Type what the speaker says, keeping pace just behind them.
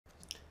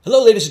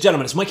Hello ladies and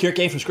gentlemen, it's Mike here at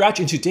Game From Scratch,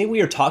 and today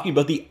we are talking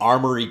about the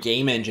Armory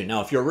game engine.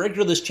 Now, if you're a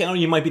regular to this channel,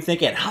 you might be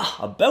thinking,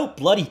 about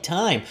bloody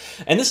time.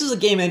 And this is a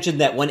game engine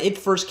that when it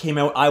first came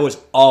out, I was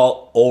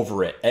all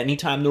over it.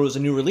 Anytime there was a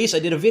new release, I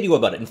did a video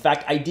about it. In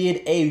fact, I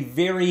did a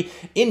very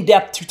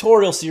in-depth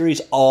tutorial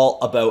series all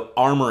about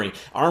Armory.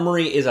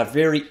 Armory is a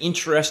very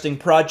interesting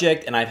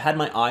project, and I've had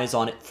my eyes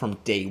on it from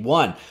day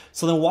one.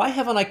 So then why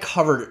haven't I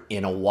covered it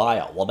in a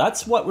while? Well,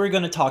 that's what we're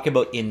going to talk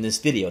about in this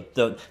video.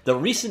 The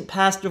recent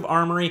past of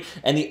Armory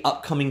and the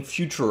upcoming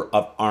future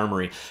of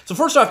Armory. So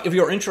first off, if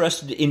you're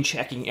interested in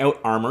checking out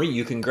Armory,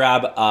 you can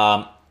grab...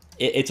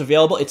 It's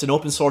available. It's an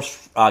open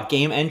source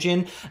game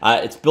engine.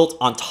 It's built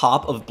on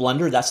top of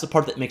Blender. That's the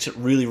part that makes it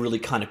really, really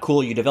kind of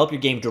cool. You develop your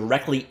game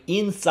directly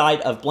inside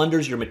of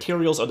Blender. Your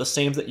materials are the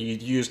same that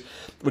you'd use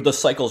with the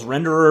Cycles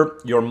renderer.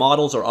 Your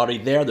models are already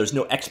there. There's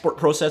no export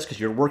process because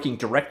you're working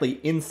directly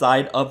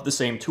inside of the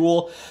same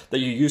tool that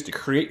you use to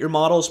create your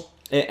models.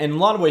 In a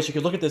lot of ways, you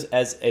could look at this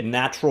as a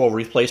natural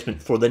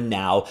replacement for the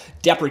now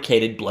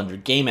deprecated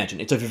Blender game engine.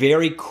 It's a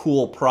very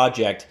cool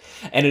project,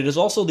 and it is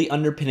also the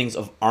underpinnings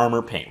of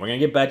ArmorPaint. We're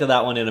going to get back to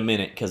that one in a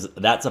minute because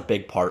that's a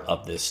big part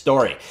of this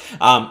story.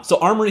 So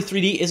Armory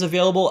 3D is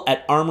available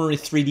at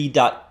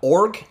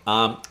armory3d.org,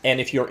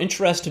 and if you're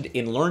interested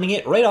in learning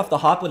it, right off the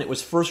hop when it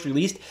was first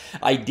released,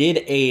 I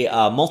did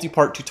a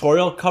multi-part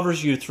tutorial. It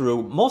covers you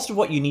through most of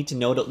what you need to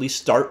know to at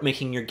least start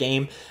making your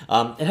game.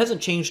 It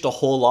hasn't changed a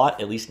whole lot,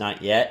 at least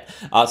not yet.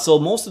 So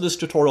most of this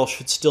tutorial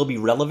should still be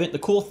relevant. The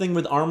cool thing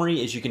with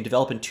Armory is you can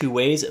develop in two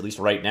ways, at least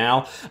right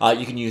now.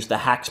 You can use the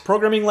HAX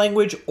programming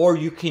language, or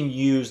you can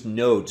use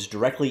nodes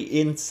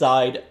directly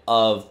inside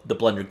of the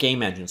Blender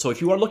game engine. So if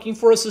you are looking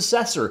for a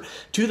successor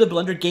to the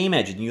Blender game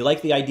engine, you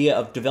like the idea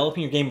of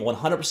developing your game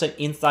 100%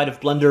 inside of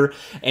Blender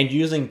and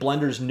using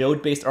Blender's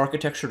node-based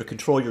architecture to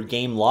control your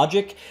game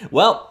logic,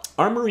 well,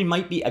 Armory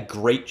might be a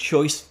great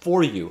choice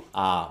for you.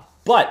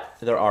 But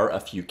there are a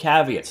few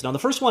caveats. Now, the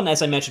first one,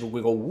 as I mentioned,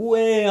 we go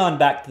way on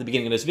back to the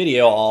beginning of this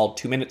video, all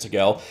 2 minutes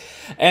ago.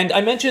 And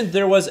I mentioned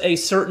there was a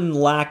certain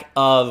lack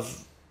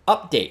of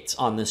updates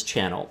on this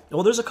channel.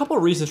 Well, there's a couple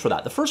of reasons for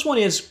that. The first one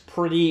is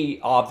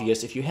pretty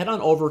obvious. If you head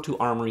on over to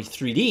Armory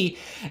 3D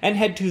and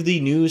head to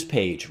the news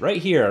page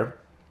right here,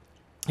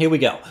 here we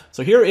go.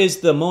 So here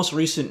is the most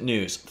recent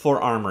news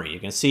for Armory. You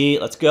can see,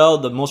 let's go.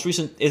 The most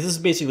recent, this is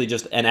basically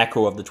just an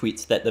echo of the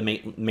tweets that the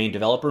main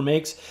developer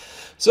makes.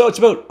 So it's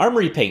about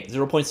ArmoryPaint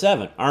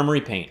 0.7,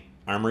 ArmoryPaint,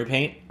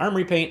 ArmoryPaint,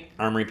 ArmoryPaint,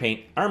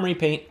 ArmoryPaint,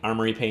 ArmoryPaint,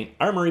 ArmoryPaint,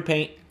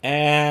 ArmoryPaint,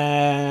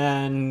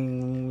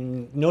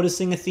 and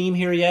noticing a theme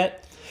here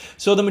yet?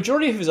 So the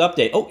majority of his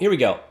update, oh, here we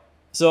go.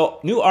 So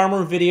new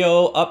Armor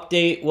video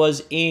update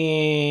was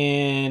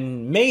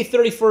in May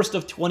 31st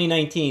of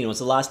 2019 was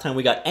the last time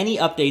we got any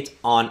updates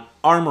on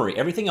Armory.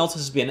 Everything else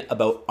has been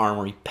about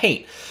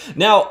ArmoryPaint.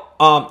 Now,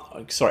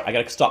 sorry, I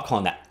gotta stop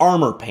calling that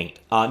ArmorPaint.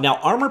 Now,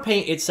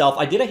 ArmorPaint itself,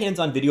 I did a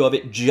hands-on video of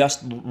it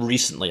just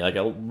recently, like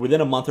within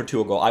a month or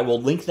two ago. I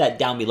will link that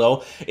down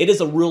below. It is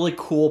a really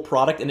cool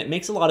product, and it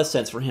makes a lot of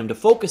sense for him to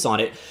focus on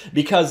it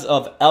because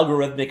of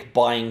algorithmic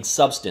buying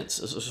substance.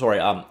 Sorry,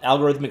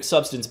 algorithmic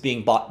substance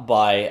being bought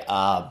by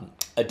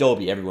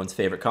Adobe, everyone's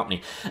favorite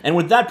company. And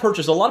with that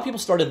purchase, a lot of people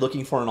started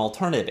looking for an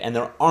alternative, and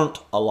there aren't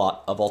a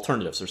lot of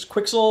alternatives. There's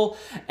Quixel,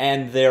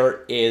 and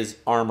there is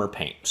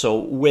ArmorPaint. So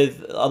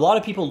with a lot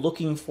of people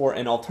looking for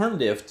an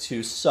alternative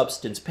to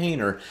Substance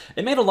Painter,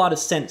 it made a lot of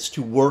sense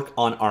to work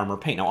on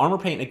ArmorPaint. Now,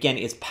 ArmorPaint, again,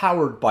 is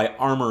powered by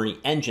Armory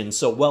engine,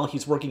 so while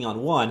he's working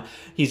on one,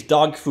 he's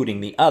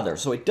dogfooding the other.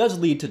 So it does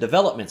lead to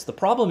developments. The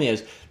problem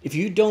is, if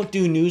you don't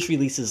do news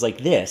releases like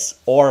this,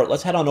 or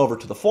let's head on over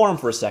to the forum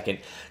for a second,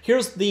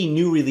 here's the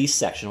new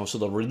release section, so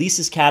the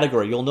releases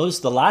category. You'll notice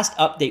the last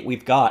update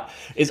we've got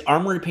is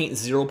ArmoryPaint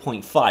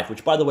 0.5,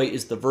 which, by the way,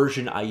 is the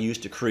version I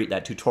used to create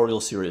that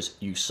tutorial series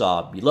you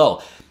saw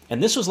below.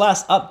 And this was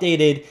last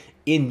updated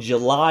in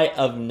July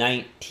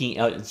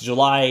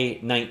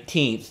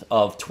 19th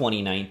of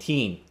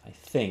 2019, I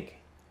think.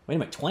 Wait a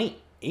minute,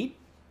 28?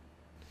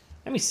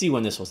 Let me see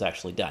when this was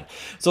actually done.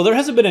 So there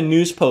hasn't been a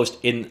news post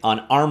on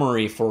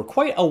Armory for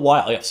quite a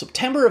while. Yeah,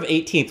 September of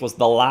 18th was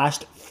the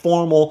last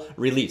formal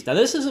release. Now,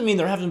 this doesn't mean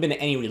there haven't been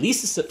any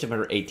releases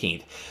September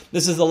 18th.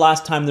 This is the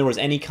last time there was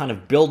any kind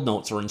of build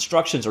notes or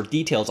instructions or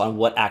details on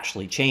what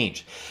actually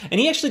changed. And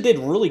he actually did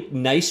really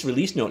nice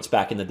release notes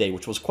back in the day,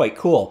 which was quite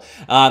cool.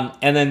 And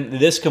then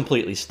this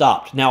completely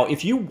stopped. Now,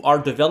 if you are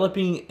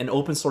developing an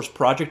open source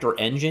project or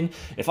engine,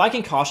 if I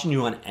can caution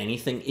you on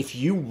anything, if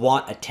you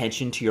want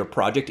attention to your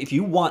project, if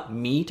you want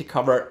me to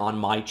cover it on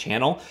my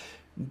channel,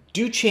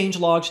 do change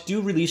logs,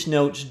 do release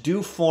notes,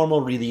 do formal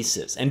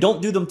releases, and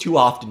don't do them too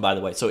often, by the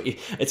way. So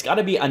it's got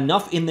to be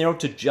enough in there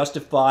to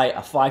justify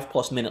a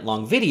 5+ minute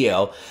long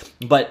video,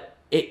 but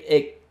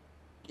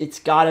it's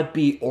got to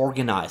be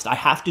organized. I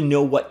have to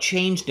know what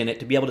changed in it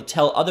to be able to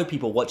tell other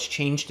people what's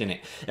changed in it.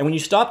 And when you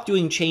stop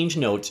doing change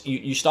notes,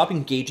 you stop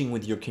engaging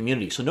with your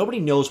community. So nobody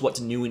knows what's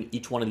new in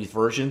each one of these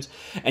versions.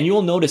 And you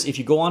will notice if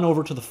you go on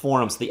over to the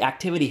forums, the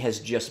activity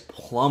has just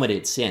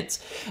plummeted since.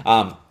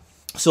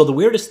 So the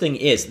weirdest thing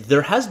is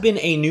there has been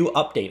a new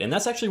update, and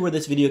that's actually where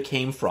this video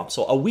came from.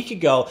 So a week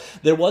ago,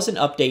 there was an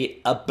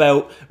update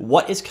about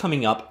what is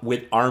coming up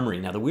with Armory.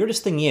 Now, the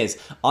weirdest thing is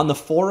on the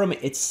forum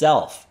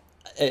itself,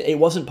 it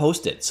wasn't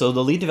posted. So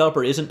the lead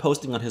developer isn't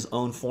posting on his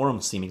own forum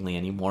seemingly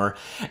anymore.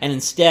 And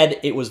instead,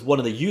 it was one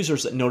of the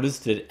users that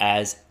noticed it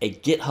as a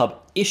GitHub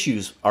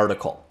issues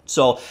article.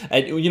 So,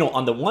 you know,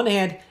 on the one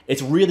hand,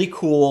 it's really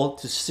cool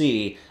to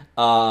see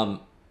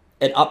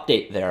an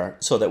update there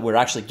so that we're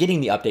actually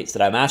getting the updates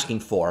that I'm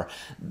asking for.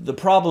 The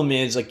problem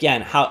is,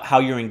 again, how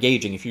you're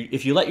engaging.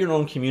 If you let your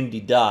own community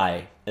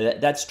die,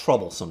 that's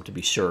troublesome, to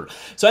be sure.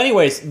 So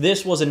anyways,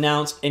 this was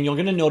announced, and you're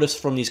going to notice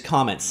from these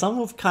comments, some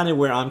of kind of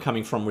where I'm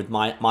coming from with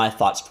my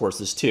thoughts towards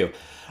this too.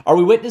 Are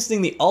we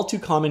witnessing the all too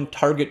common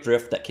target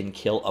drift that can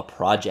kill a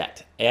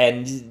project?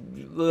 And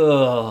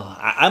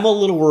I'm a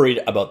little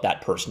worried about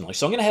that personally.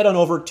 So I'm going to head on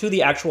over to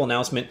the actual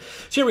announcement.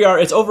 So here we are.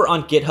 It's over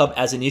on GitHub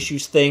as an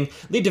issues thing.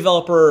 Lead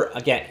developer,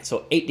 again,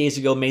 so 8 days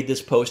ago, made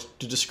this post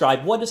to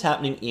describe what is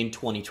happening in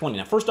 2020.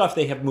 Now, first off,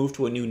 they have moved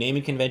to a new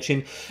naming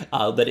convention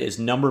that is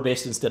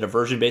number-based instead of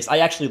version-based. I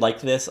actually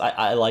like this.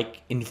 I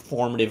like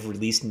informative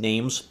release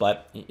names,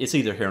 but it's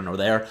either here nor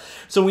there.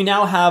 So we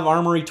now have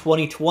Armory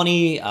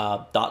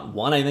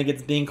 2020.1, I think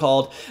it's being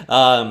called.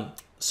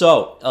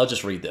 So I'll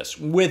just read this.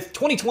 With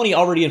 2020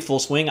 already in full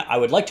swing, I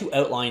would like to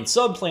outline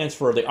some plans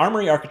for the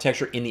Armory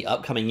architecture in the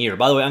upcoming year.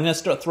 By the way, I'm going to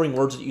start throwing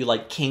words at you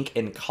like kink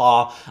and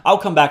caw. I'll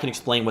come back and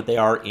explain what they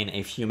are in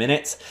a few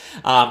minutes.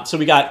 So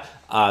we got...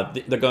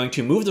 they're going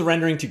to move the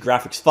rendering to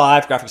Graphics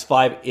 5. Graphics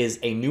 5 is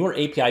a newer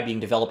API being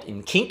developed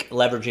in Kink,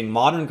 leveraging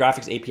modern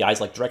graphics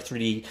APIs like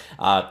Direct3D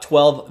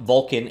 12,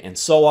 Vulkan, and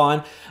so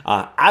on.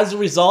 As a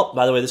result,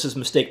 by the way, this is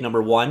mistake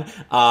number 1,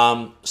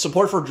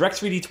 support for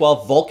Direct3D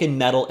 12, Vulkan,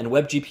 Metal, and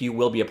WebGPU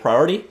will be a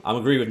priority. I'm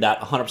agree with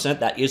that 100%.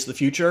 That is the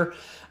future.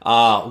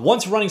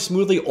 Once running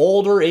smoothly,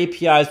 older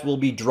APIs will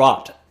be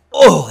dropped.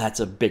 Oh,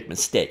 that's a big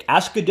mistake.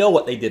 Ask Godot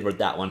what they did with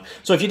that one.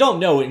 So if you don't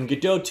know, in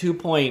Godot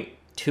 2.2,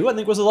 I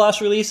think was the last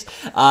release,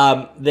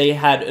 they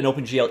had an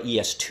OpenGL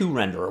ES2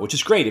 renderer, which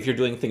is great if you're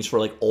doing things for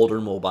like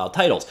older mobile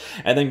titles.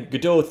 And then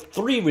Godot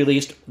 3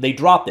 released, they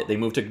dropped it. They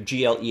moved to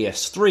GL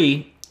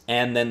ES3,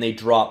 and then they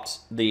dropped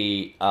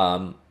the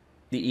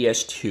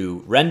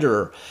ES2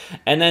 renderer.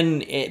 And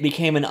then it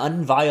became an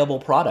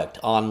unviable product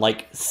on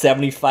like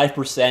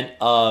 75%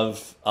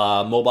 of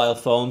mobile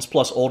phones,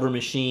 plus older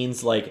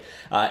machines like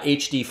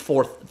HD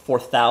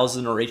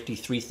 4000 or HD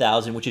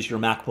 3000, which is your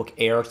MacBook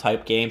Air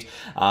type games.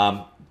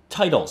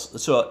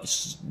 Titles. So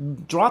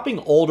dropping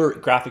older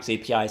graphics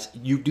APIs,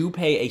 you do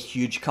pay a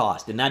huge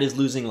cost, and that is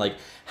losing like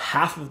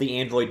half of the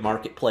Android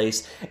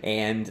marketplace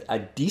and a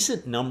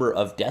decent number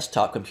of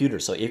desktop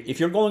computers. So if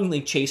you're going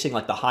like chasing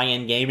like the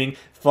high-end gaming,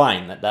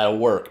 fine, that'll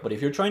work. But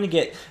if you're trying to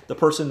get the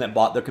person that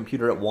bought their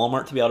computer at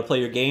Walmart to be able to play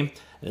your game,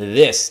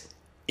 this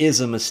is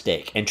a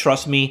mistake. And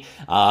trust me,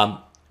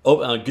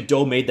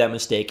 Godot made that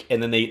mistake,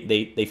 and then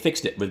they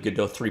fixed it with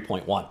Godot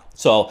 3.1.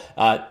 So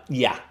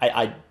yeah,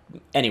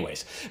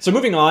 anyways, so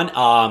moving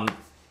on,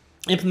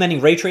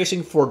 implementing ray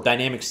tracing for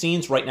dynamic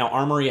scenes. Right now,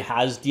 Armory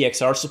has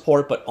DXR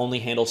support, but only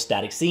handles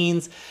static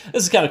scenes.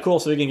 This is kind of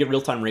cool, so we can get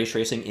real-time ray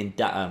tracing in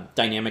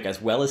dynamic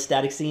as well as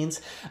static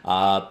scenes.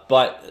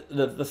 But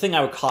the thing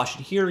I would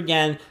caution here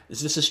again is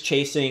this is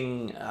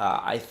chasing,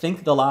 I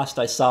think the last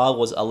I saw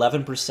was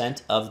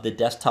 11% of the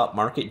desktop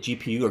market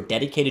GPU or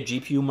dedicated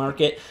GPU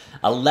market.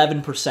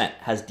 11%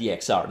 has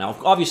DXR. Now,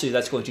 obviously,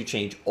 that's going to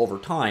change over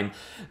time,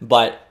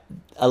 but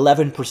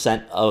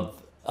 11% of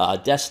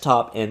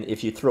desktop, and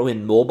if you throw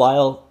in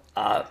mobile,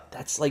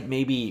 that's like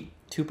maybe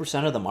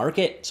 2% of the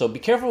market. So be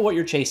careful what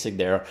you're chasing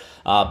there.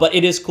 But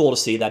it is cool to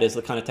see. That is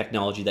the kind of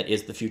technology that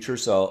is the future.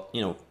 So,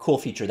 you know, cool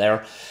feature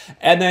there.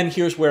 And then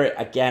here's where,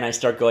 again, I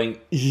start going,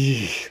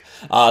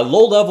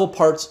 low-level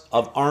parts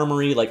of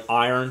Armory like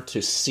Iron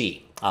to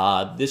C.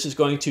 This is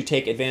going to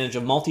take advantage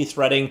of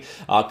multi-threading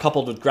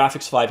coupled with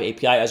Graphics 5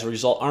 API. As a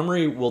result,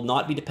 Armory will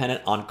not be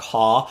dependent on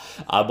CAW,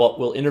 but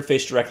will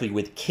interface directly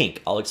with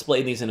Kink. I'll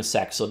explain these in a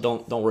sec, so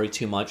don't worry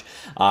too much.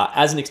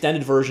 As an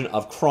extended version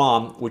of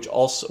Chrome, which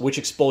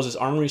exposes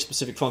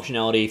Armory-specific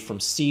functionality from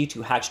C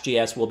to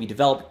Hatch.js, will be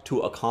developed to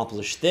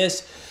accomplish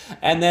this.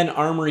 And then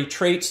Armory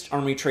traits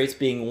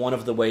being one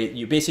of the ways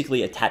you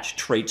basically attach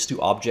traits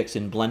to objects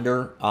in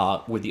Blender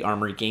with the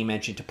Armory game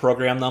engine to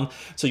program them.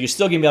 So you're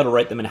still going to be able to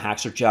write them in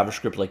Hatch or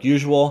JavaScript like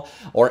usual,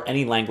 or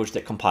any language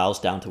that compiles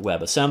down to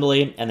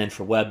WebAssembly. And then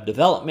for web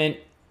development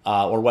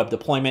or web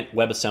deployment,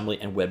 WebAssembly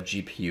and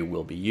WebGPU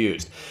will be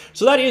used.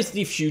 So that is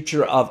the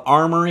future of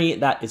Armory.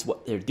 That is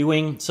what they're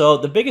doing. So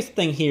the biggest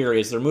thing here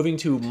is they're moving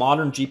to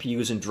modern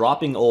GPUs and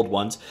dropping old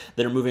ones.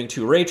 They're moving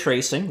to ray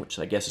tracing, which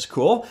I guess is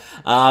cool.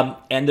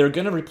 And they're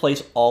going to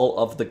replace all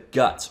of the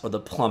guts or the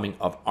plumbing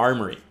of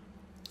Armory.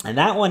 And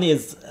that one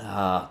is,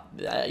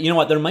 you know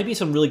what, there might be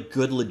some really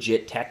good,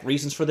 legit tech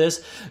reasons for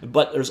this,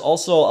 but there's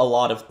also a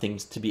lot of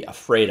things to be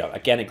afraid of.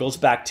 Again, it goes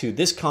back to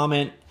this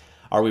comment.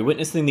 Are we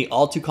witnessing the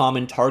all too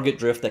common target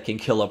drift that can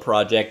kill a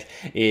project?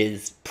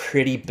 Is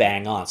pretty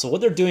bang on. So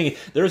what they're doing,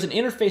 there's an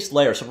interface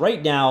layer. So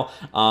right now,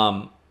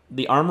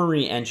 the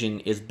Armory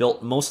engine is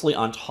built mostly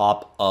on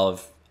top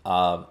of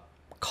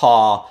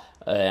Caw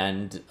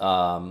and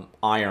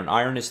Iron.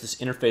 Iron is this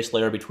interface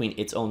layer between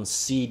its own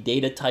C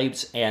data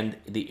types and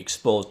the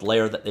exposed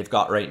layer that they've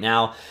got right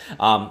now.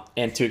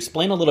 And to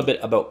explain a little bit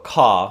about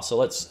Caw, so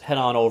let's head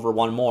on over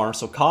one more.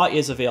 So Caw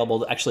is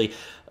available, actually,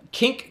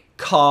 Kink,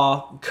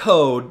 Caw,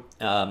 Code,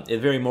 a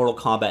very Mortal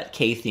Kombat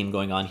K theme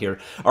going on here,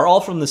 are all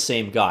from the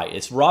same guy.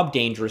 It's Rob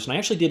Dangerous, and I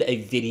actually did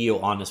a video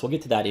on this. We'll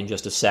get to that in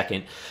just a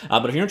second.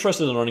 But if you're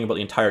interested in learning about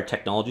the entire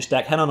technology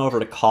stack, head on over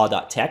to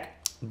caw.tech.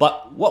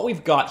 But what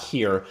we've got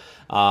here,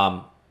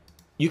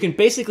 you can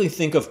basically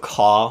think of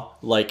Caw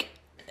like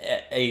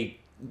a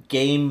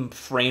game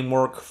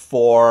framework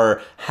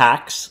for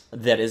hacks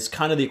that is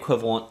kind of the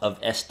equivalent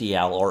of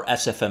SDL or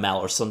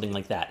SFML or something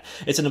like that.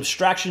 It's an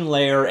abstraction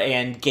layer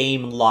and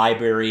game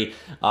library,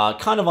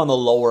 kind of on the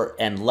lower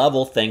end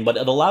level thing, but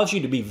it allows you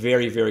to be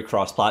very, very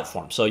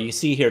cross-platform. So you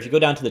see here, if you go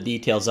down to the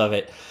details of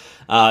it,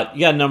 you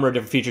got a number of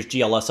different features: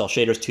 GLSL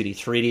shaders, 2D,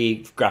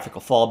 3D,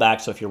 graphical fallback.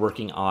 So if you're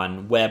working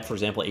on web, for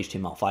example,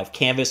 HTML5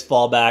 canvas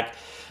fallback.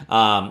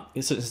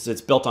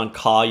 It's built on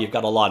Caw. You've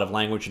got a lot of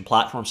language and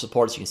platform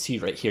support. So you can see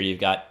right here, you've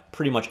got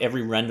pretty much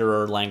every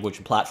renderer, language,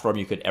 and platform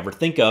you could ever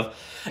think of.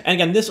 And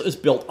again, this is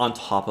built on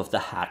top of the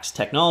HAX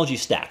technology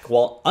stack.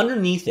 Well,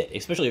 underneath it,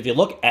 especially if you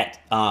look at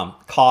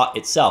Caw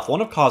itself,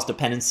 one of Caw's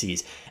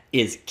dependencies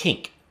is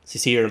Kink. So you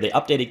see here, they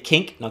updated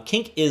Kink. Now,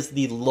 Kink is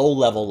the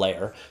low-level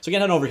layer. So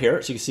again, on over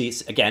here, so you can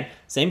see, again,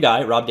 same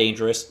guy, Rob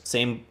Dangerous,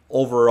 same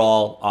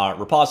overall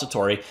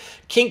repository.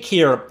 Kink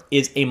here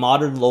is a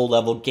modern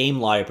low-level game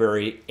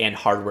library and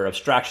hardware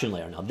abstraction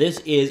layer. Now, this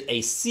is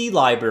a C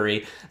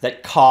library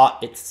that Caw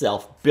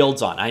itself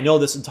builds on. I know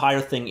this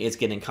entire thing is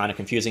getting kind of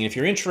confusing. If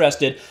you're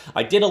interested,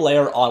 I did a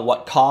layer on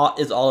what Caw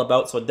is all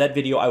about. So that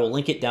video, I will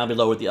link it down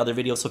below with the other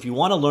videos. So if you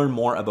want to learn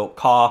more about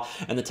Caw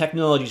and the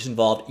technologies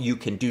involved, you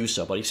can do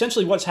so. But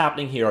essentially what's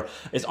happening here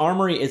is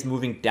Armory is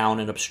moving down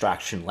an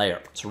abstraction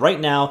layer. So right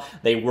now,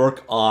 they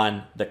work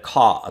on the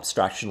Caw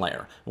abstraction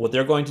layer. What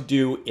they're going to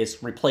do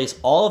is replace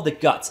all of the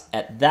guts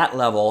at that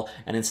level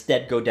and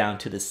instead go down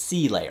to the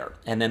C layer.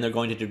 And then they're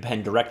going to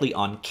depend directly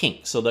on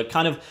Kink. So they're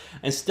kind of,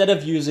 instead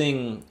of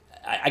using,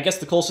 I guess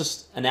the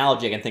closest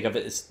analogy I can think of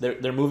it is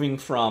they're moving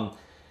from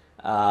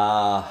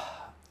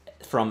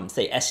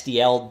say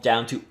SDL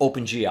down to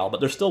OpenGL, but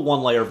there's still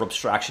one layer of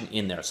abstraction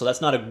in there. So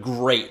that's not a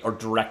great or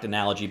direct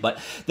analogy,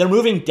 but they're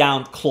moving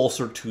down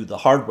closer to the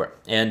hardware.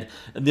 And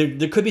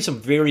there could be some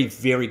very,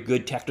 very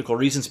good technical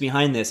reasons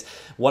behind this.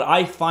 What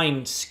I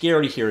find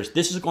scary here is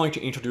this is going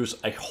to introduce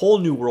a whole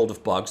new world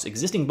of bugs.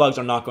 Existing bugs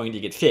are not going to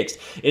get fixed.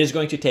 It is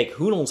going to take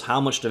who knows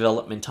how much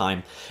development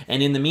time.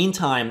 And in the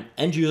meantime,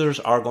 end users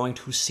are going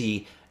to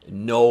see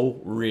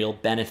no real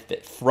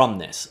benefit from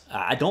this.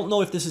 I don't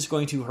know if this is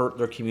going to hurt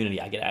their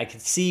community. I can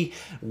see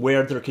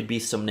where there could be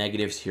some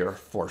negatives here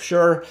for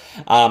sure.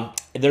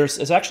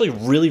 It's actually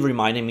really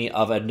reminding me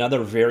of another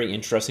very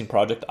interesting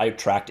project I've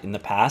tracked in the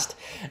past,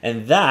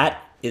 and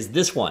that is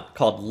this one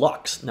called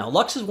Lux. Now,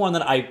 Lux is one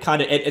that I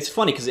kind of, it's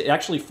funny because it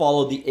actually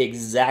followed the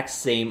exact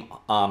same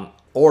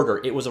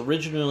order. It was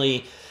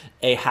originally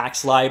a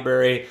HAX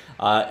library,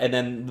 and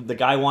then the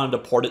guy wanted to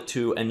port it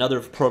to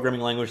another programming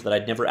language that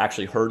I'd never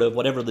actually heard of,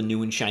 whatever the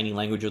new and shiny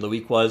language of the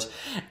week was.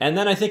 And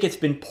then I think it's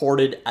been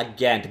ported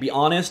again. To be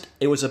honest,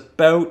 it was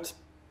about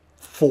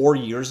 4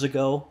 years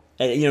ago.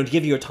 You know, to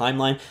give you a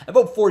timeline,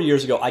 about 4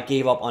 years ago, I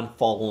gave up on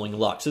following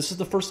Lux. This is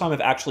the first time I've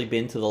actually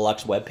been to the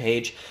Lux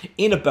webpage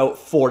in about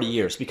 40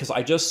 years because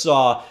I just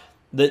saw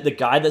the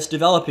guy that's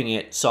developing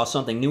it saw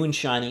something new and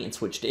shiny and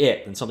switched to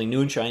it, and something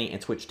new and shiny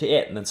and switched to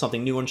it, and then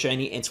something new and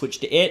shiny and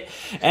switched to it.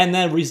 And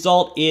the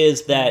result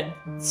is that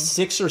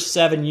 6 or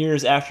 7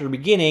 years after the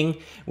beginning,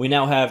 we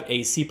now have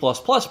a C++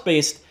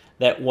 based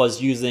that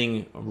was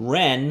using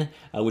Ren,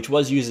 which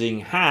was using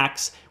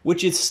HAX,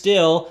 which is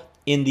still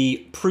in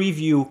the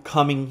preview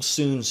coming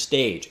soon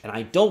stage. And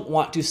I don't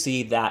want to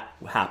see that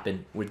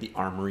happen with the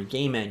Armory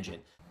game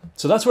engine.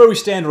 So that's where we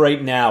stand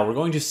right now. We're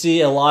going to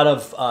see a lot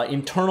of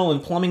internal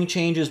and plumbing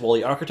changes while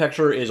the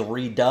architecture is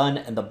redone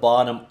at the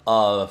bottom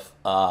of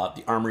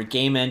the Armory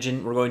game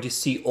engine. We're going to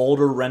see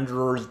older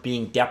renderers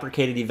being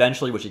deprecated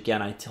eventually, which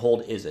again I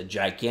told is a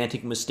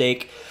gigantic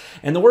mistake.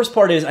 And the worst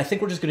part is I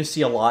think we're just going to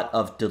see a lot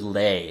of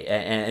delay.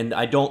 And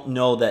I don't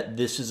know that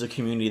this is a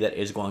community that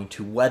is going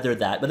to weather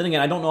that. But then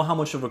again, I don't know how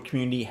much of a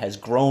community has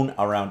grown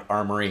around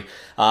Armory.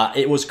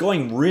 It was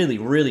going really,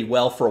 really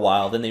well for a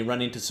while. Then they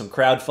run into some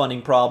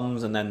crowdfunding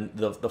problems, and then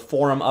the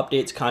forum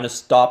updates kind of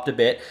stopped a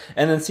bit.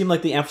 And then it seemed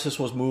like the emphasis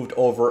was moved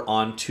over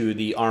onto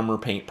the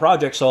ArmorPaint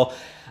project. So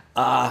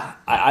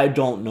I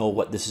don't know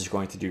what this is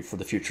going to do for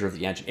the future of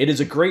the engine. It is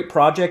a great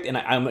project, and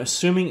I'm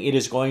assuming it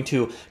is going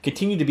to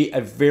continue to be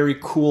a very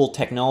cool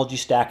technology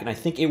stack, and I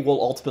think it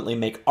will ultimately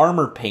make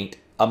ArmorPaint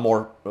a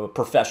more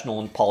professional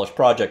and polished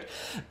project.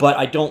 But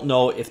I don't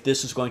know if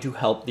this is going to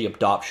help the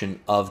adoption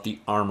of the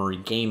Armory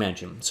game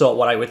engine. So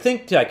what I would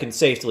think I can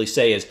safely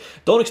say is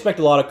don't expect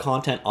a lot of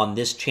content on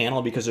this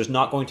channel because there's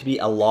not going to be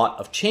a lot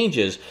of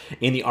changes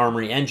in the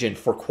Armory engine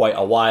for quite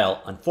a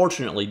while,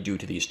 unfortunately, due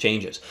to these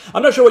changes.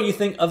 I'm not sure what you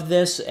think of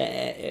this.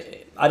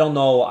 I don't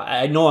know.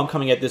 I know I'm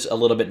coming at this a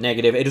little bit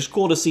negative. It is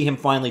cool to see him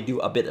finally do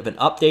a bit of an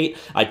update.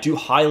 I do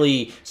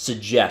highly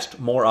suggest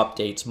more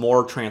updates,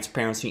 more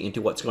transparency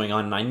into what's going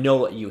on. And I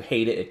know that you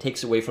hate it. It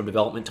takes away from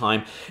development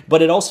time,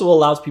 but it also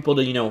allows people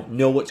to,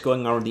 know what's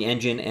going on with the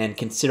engine and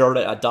consider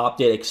to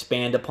adopt it,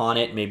 expand upon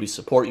it, maybe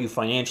support you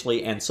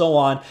financially and so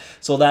on.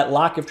 So that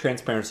lack of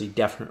transparency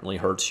definitely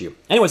hurts you.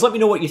 Anyways, let me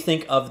know what you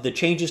think of the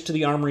changes to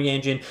the Armory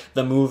engine,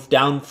 the move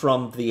down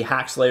from the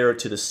hacks layer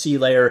to the C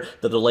layer,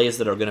 the delays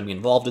that are going to be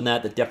involved in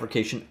that, the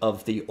deprecation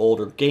of the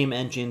older game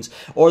engines,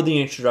 or the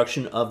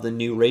introduction of the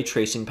new ray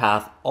tracing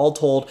path. All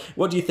told,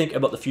 what do you think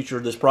about the future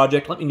of this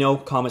project? Let me know,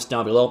 comments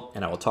down below,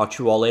 and I will talk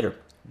to you all later.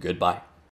 Goodbye.